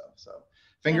 months or so. So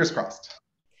fingers crossed.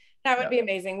 That would be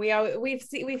amazing.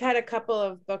 We've had a couple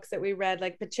of books that we read,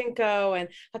 like Pachinko, and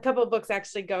a couple of books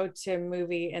actually go to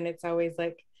movie, and it's always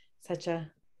like such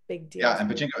a big deal. Yeah, and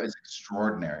Pachinko is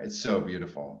extraordinary. It's so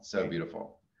beautiful, so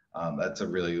beautiful. That's a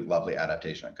really lovely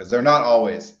adaptation, because they're not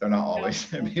always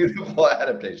beautiful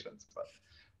adaptations, but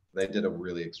they did a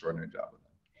really extraordinary job with it.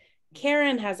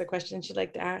 Karen has a question she'd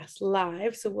like to ask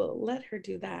live, so we'll let her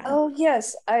do that. Oh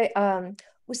yes, I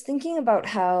was thinking about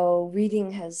how reading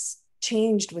has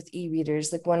changed with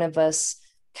e-readers. Like, one of us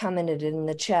commented in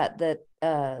the chat that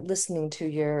listening to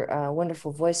your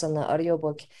wonderful voice on the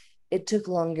audiobook, it took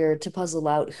longer to puzzle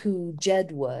out who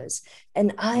Jed was.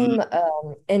 And I'm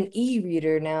an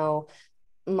e-reader now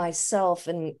myself,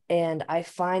 and I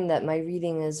find that my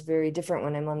reading is very different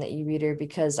when I'm on the e-reader,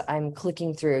 because I'm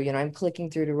clicking through, I'm clicking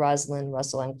through to Rosalind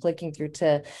Russell, I'm clicking through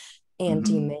to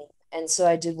Auntie May. And so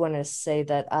I did want to say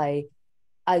that I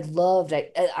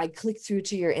clicked through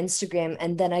to your Instagram,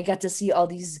 and then I got to see all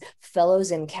these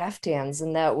fellows in caftans,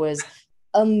 and that was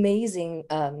amazing.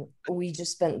 We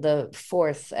just spent the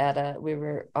 4th we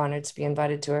were honored to be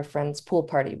invited to our friend's pool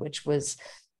party, which was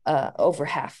over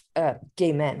half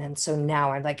gay men, and so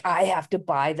now I'm like, I have to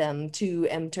buy them to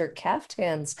enter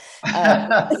caftans.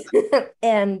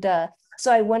 And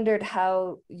so I wondered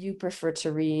how you prefer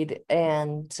to read,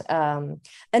 and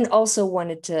also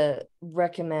wanted to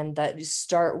recommend that you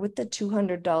start with the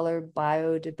 $200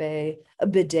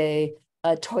 bidet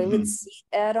toilet seat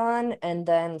add-on, and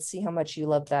then see how much you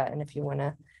love that, and if you want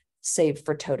to save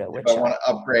for Toto, which I want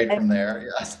to upgrade from there.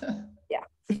 Yeah.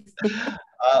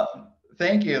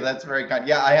 Thank you. That's very kind.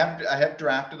 Yeah, I have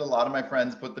drafted a lot of my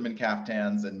friends, put them in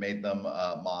caftans, and made them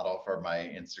model for my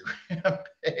Instagram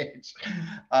page.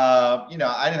 I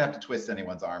didn't have to twist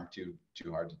anyone's arm too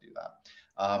hard to do that.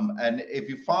 And if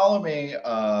you follow me,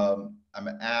 I'm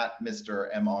at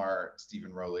Mr. Mr.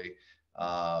 Steven Rowley.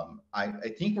 I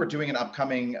think we're doing an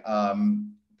upcoming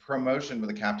promotion with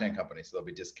a caftan company, so there'll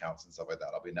be discounts and stuff like that.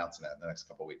 I'll be announcing that in the next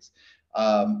couple of weeks.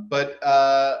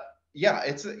 Yeah,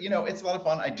 it's a lot of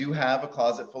fun. I do have a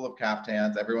closet full of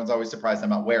caftans. Everyone's always surprised I'm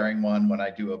not wearing one when I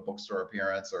do a bookstore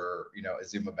appearance or a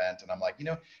Zoom event, and I'm like,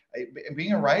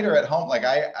 being a writer at home, like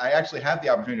I actually have the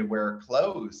opportunity to wear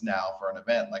clothes now for an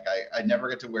event. Like I never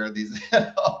get to wear these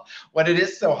when it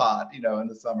is so hot, in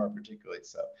the summer particularly.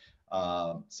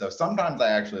 So sometimes I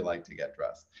actually like to get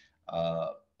dressed.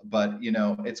 But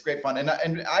it's great fun, and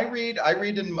I read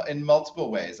in multiple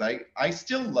ways. I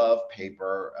still love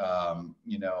paper.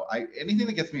 Anything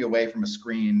that gets me away from a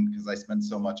screen, because I spend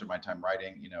so much of my time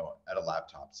writing at a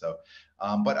laptop. So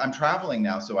but I'm traveling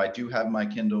now, so I do have my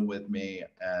Kindle with me,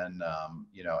 and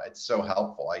it's so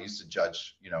helpful. I used to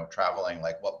judge traveling,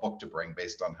 like what book to bring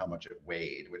based on how much it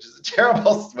weighed, which is a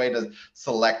terrible way to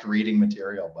select reading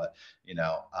material, but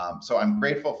so I'm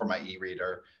grateful for my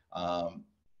e-reader.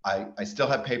 I still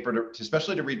have paper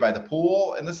especially to read by the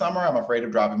pool in the summer. I'm afraid of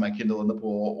dropping my Kindle in the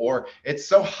pool, or it's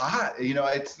so hot.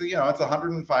 It's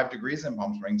 105 degrees in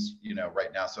Palm Springs,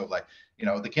 right now. So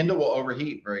the Kindle will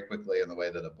overheat very quickly in the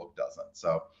way that a book doesn't.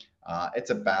 So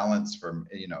it's a balance for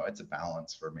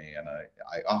me, and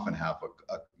I often have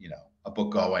a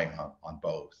book going on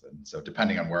both. And so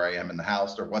depending on where I am in the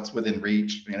house or what's within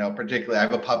reach, particularly I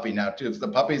have a puppy now too. So the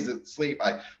puppy's asleep.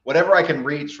 Whatever I can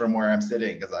reach from where I'm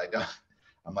sitting, because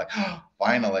I'm like, oh,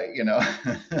 finally,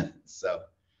 so.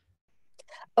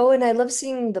 Oh, and I love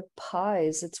seeing the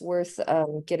pies. It's worth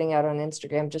getting out on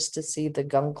Instagram just to see the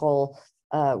Guncle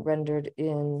rendered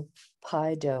in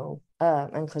pie dough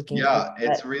and clicking. Yeah,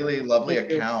 it's really lovely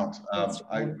account.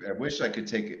 I wish I could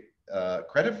take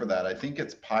credit for that. I think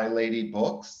it's Pie Lady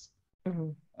Books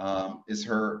is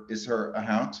her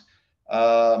account.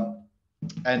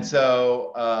 And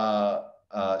so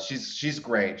she's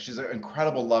great. She's an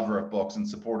incredible lover of books and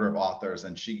supporter of authors,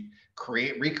 and she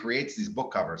recreates these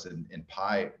book covers in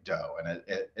pie dough, and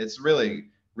it's really,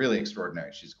 really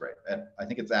extraordinary. She's great. And I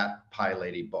think it's at Pie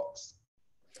Lady Books.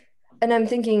 And I'm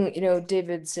thinking, you know,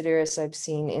 David Sedaris I've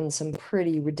seen in some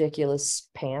pretty ridiculous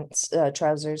pants,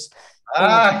 trousers.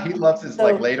 And He loves his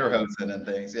like so, lederhosen and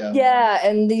things. Yeah. yeah,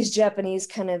 and these Japanese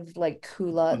kind of like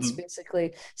culottes, Mhm.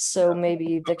 basically. So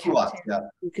maybe the Culottes, caftan, yeah.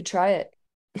 you could try it.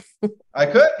 I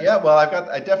could, yeah. Well,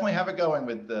 I definitely have it going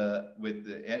with the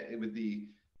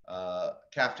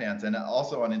caftans, and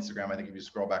also on Instagram. I think if you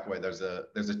scroll back away, there's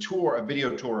a tour, a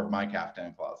video tour of my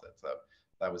caftan closet. So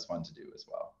that was fun to do as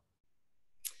well.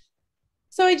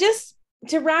 So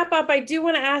to wrap up, I do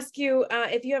want to ask you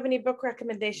if you have any book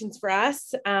recommendations for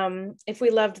us. If we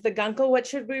loved the Guncle, what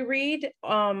should we read?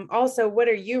 Also, what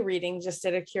are you reading, just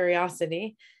out of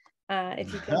curiosity?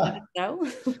 If you can let us know.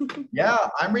 Yeah,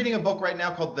 I'm reading a book right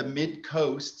now called The Mid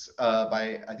Coast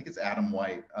by, I think it's Adam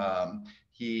White. I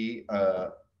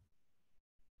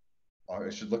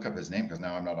should look up his name because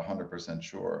now I'm not 100%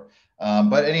 sure.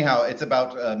 But anyhow, it's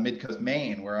about Mid Coast,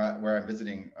 Maine, where I'm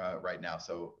visiting right now.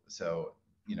 So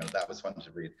that was fun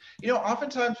to read.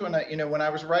 Oftentimes when I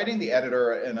was writing the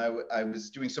editor and I was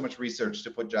doing so much research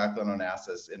to put Jacqueline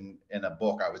Onassis in a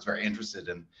book, I was very interested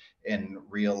in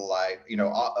real life,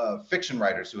 fiction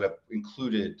writers who have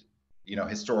included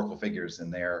historical figures in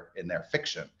their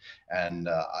fiction. And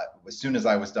as soon as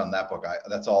I was done that book,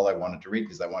 that's all I wanted to read,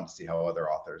 because I wanted to see how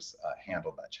other authors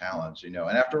handled that challenge. And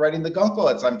after writing the Guncle,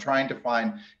 I'm trying to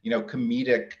find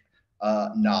comedic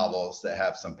novels that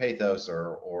have some pathos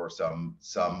or some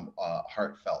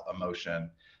heartfelt emotion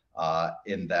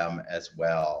in them as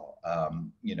well.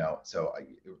 So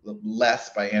Less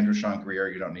by Andrew Sean Greer.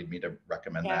 You don't need me to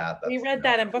recommend that. We read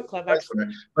that in book club, actually.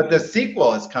 But the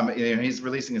sequel is coming. He's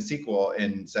releasing a sequel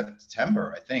in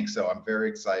September, I think. So I'm very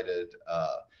excited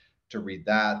to read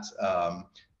that.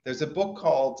 There's a book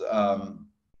called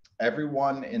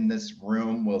Everyone in This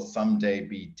Room Will Someday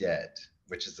Be Dead,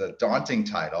 which is a daunting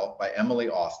title, by Emily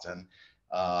Austin.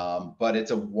 But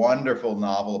it's a wonderful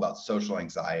novel about social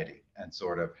anxiety and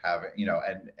sort of having,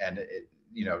 and it,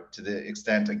 to the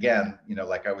extent, again,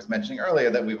 like I was mentioning earlier,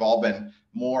 that we've all been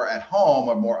more at home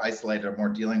or more isolated or more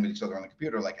dealing with each other on the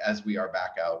computer, like as we are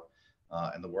back out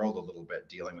in the world a little bit,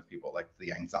 dealing with people, like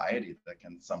the anxiety that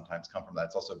can sometimes come from that.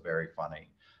 It's also very funny,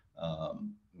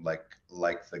 like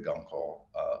the Guncle,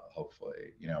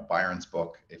 hopefully. Byron's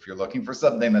book, if you're looking for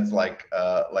something that's like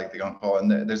the Guncle.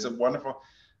 And there's a wonderful,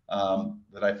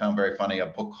 that I found very funny, a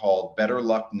book called Better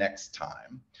Luck Next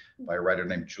Time by a writer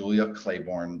named Julia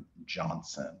Claiborne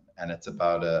Johnson. And it's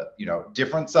about a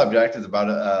different subject. It's about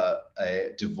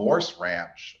a divorce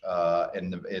ranch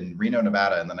in Reno,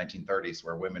 Nevada in the 1930s,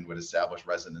 where women would establish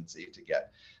residency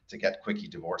to get quickie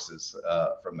divorces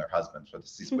from their husbands. So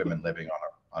it's these women living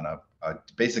on a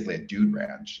basically a dude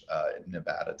ranch in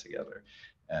Nevada together.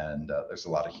 And there's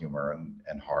a lot of humor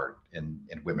and heart in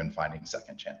women finding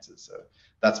second chances. So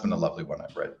that's been a lovely one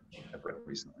I've read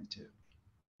recently too.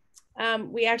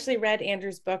 We actually read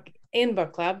Andrew's book in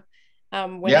book club.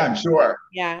 I'm sure.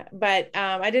 Yeah, but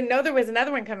I didn't know there was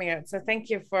another one coming out. So thank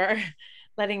you for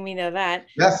letting me know that.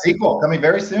 Yeah, sequel coming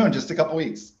very soon, just a couple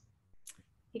weeks.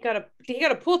 He got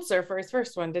a Pulitzer for his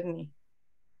first one, didn't he?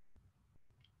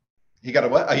 He got a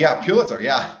what? Yeah, Pulitzer.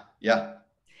 Yeah.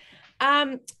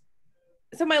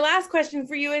 So my last question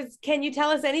for you is, can you tell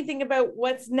us anything about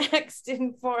what's next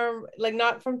in form, like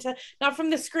not from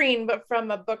the screen, but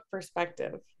from a book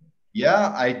perspective?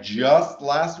 Yeah, I just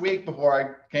last week, before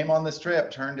I came on this trip,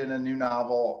 turned in a new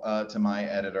novel to my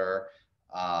editor.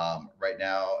 Right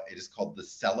now, it is called The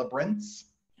Celebrants.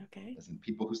 Okay. As in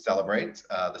people who celebrate,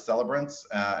 The Celebrants,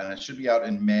 and it should be out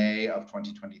in May of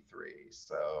 2023.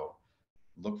 So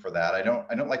look for that. I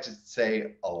don't like to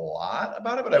say a lot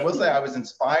about it, but I will say I was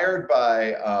inspired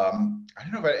by, I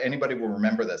don't know if anybody will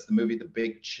remember this, the movie The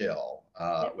Big Chill,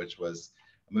 which was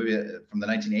a movie from the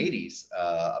 1980s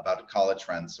about college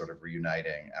friends sort of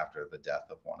reuniting after the death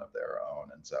of one of their own.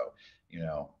 And so,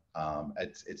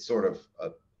 it's sort of a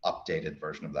updated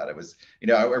version of that. It was, I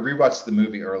rewatched the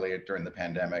movie earlier during the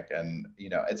pandemic, and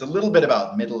it's a little bit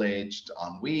about middle-aged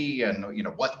ennui and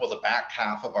what will the back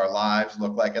half of our lives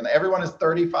look like, and everyone is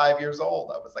 35 years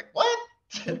old. I was like, what?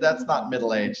 That's not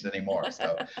middle-aged anymore.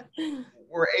 So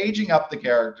we're aging up the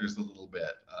characters a little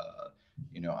bit.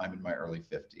 I'm in my early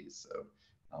 50s, so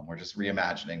we're just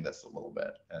reimagining this a little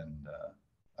bit, and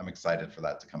I'm excited for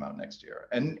that to come out next year.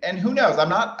 And who knows, I'm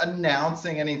not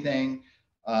announcing anything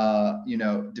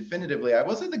definitively. I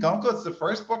will say the Guncle, it's the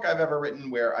first book I've ever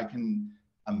written where I can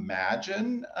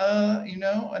imagine,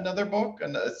 another book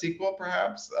and a sequel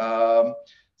perhaps.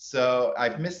 So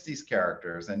I've missed these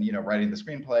characters, and, writing the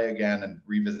screenplay again and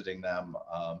revisiting them,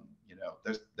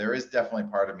 there is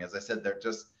definitely part of me, as I said, they're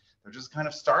just kind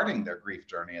of starting their grief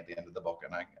journey at the end of the book.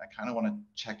 And I kind of want to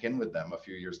check in with them a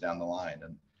few years down the line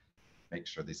and make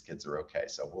sure these kids are okay.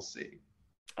 So we'll see.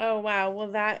 Oh, wow.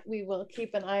 Well, that we will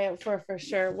keep an eye out for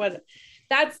sure.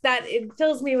 It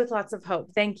fills me with lots of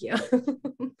hope. Thank you.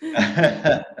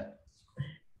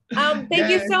 Thank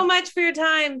you so much for your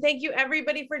time. Thank you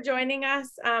everybody for joining us.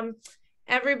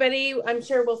 Everybody, I'm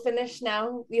sure we'll finish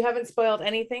now. You haven't spoiled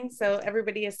anything, so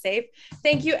everybody is safe.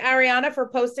 Thank you, Ariana, for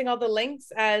posting all the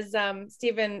links as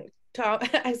Steven talked.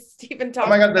 Oh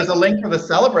my God, there's a link for the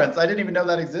celebrants. I didn't even know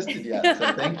that existed yet.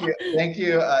 So thank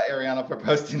you, Ariana, for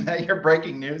posting that. You're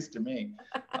breaking news to me.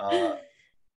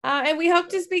 And we hope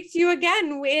to speak to you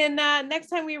again in next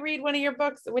time we read one of your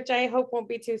books, which I hope won't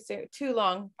be too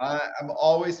long. I'm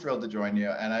always thrilled to join you,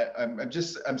 and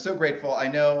I'm so grateful. I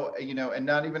know, and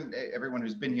not even everyone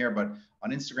who's been here, but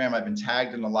on Instagram, I've been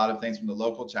tagged in a lot of things from the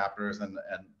local chapters and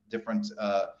different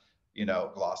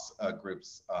Gloss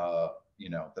groups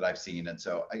that I've seen. And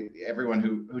so everyone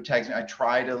who tags me, I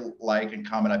try to like and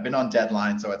comment. I've been on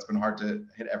deadline, so it's been hard to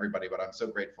hit everybody, but I'm so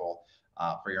grateful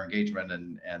for your engagement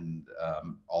and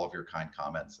all of your kind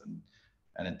comments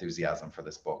and enthusiasm for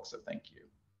this book. So thank you.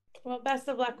 Well, best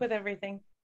of luck with everything.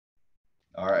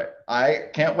 All right. I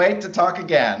can't wait to talk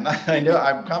again.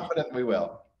 I'm confident we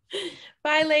will.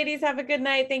 Bye, ladies. Have a good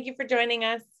night. Thank you for joining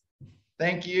us.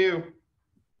 Thank you.